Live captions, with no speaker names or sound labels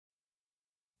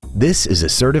This is a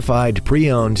certified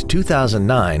pre-owned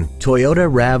 2009 Toyota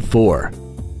RAV4.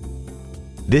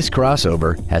 This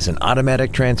crossover has an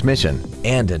automatic transmission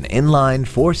and an inline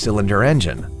 4-cylinder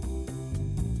engine.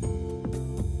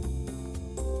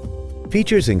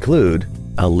 Features include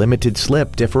a limited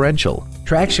slip differential,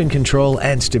 traction control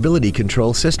and stability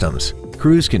control systems,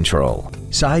 cruise control,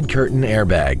 side curtain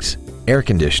airbags, air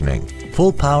conditioning,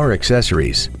 full power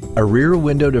accessories, a rear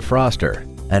window defroster,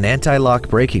 an anti-lock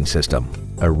braking system,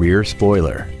 a rear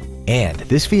spoiler, and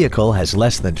this vehicle has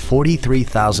less than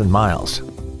 43,000 miles.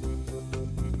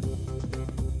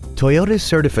 Toyota's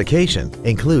certification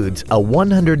includes a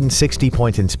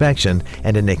 160-point inspection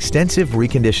and an extensive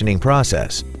reconditioning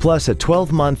process, plus a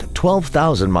 12-month,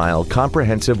 12,000-mile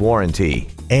comprehensive warranty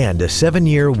and a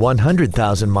 7-year,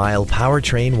 100,000-mile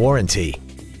powertrain warranty.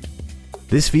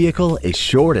 This vehicle is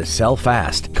sure to sell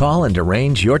fast. Call and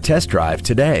arrange your test drive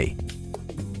today.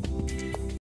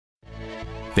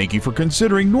 Thank you for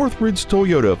considering Northridge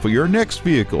Toyota for your next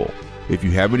vehicle. If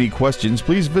you have any questions,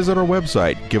 please visit our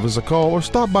website, give us a call, or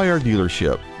stop by our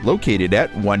dealership, located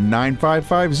at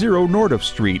 19550 Nordoff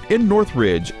Street in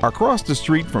Northridge, across the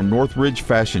street from Northridge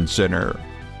Fashion Center.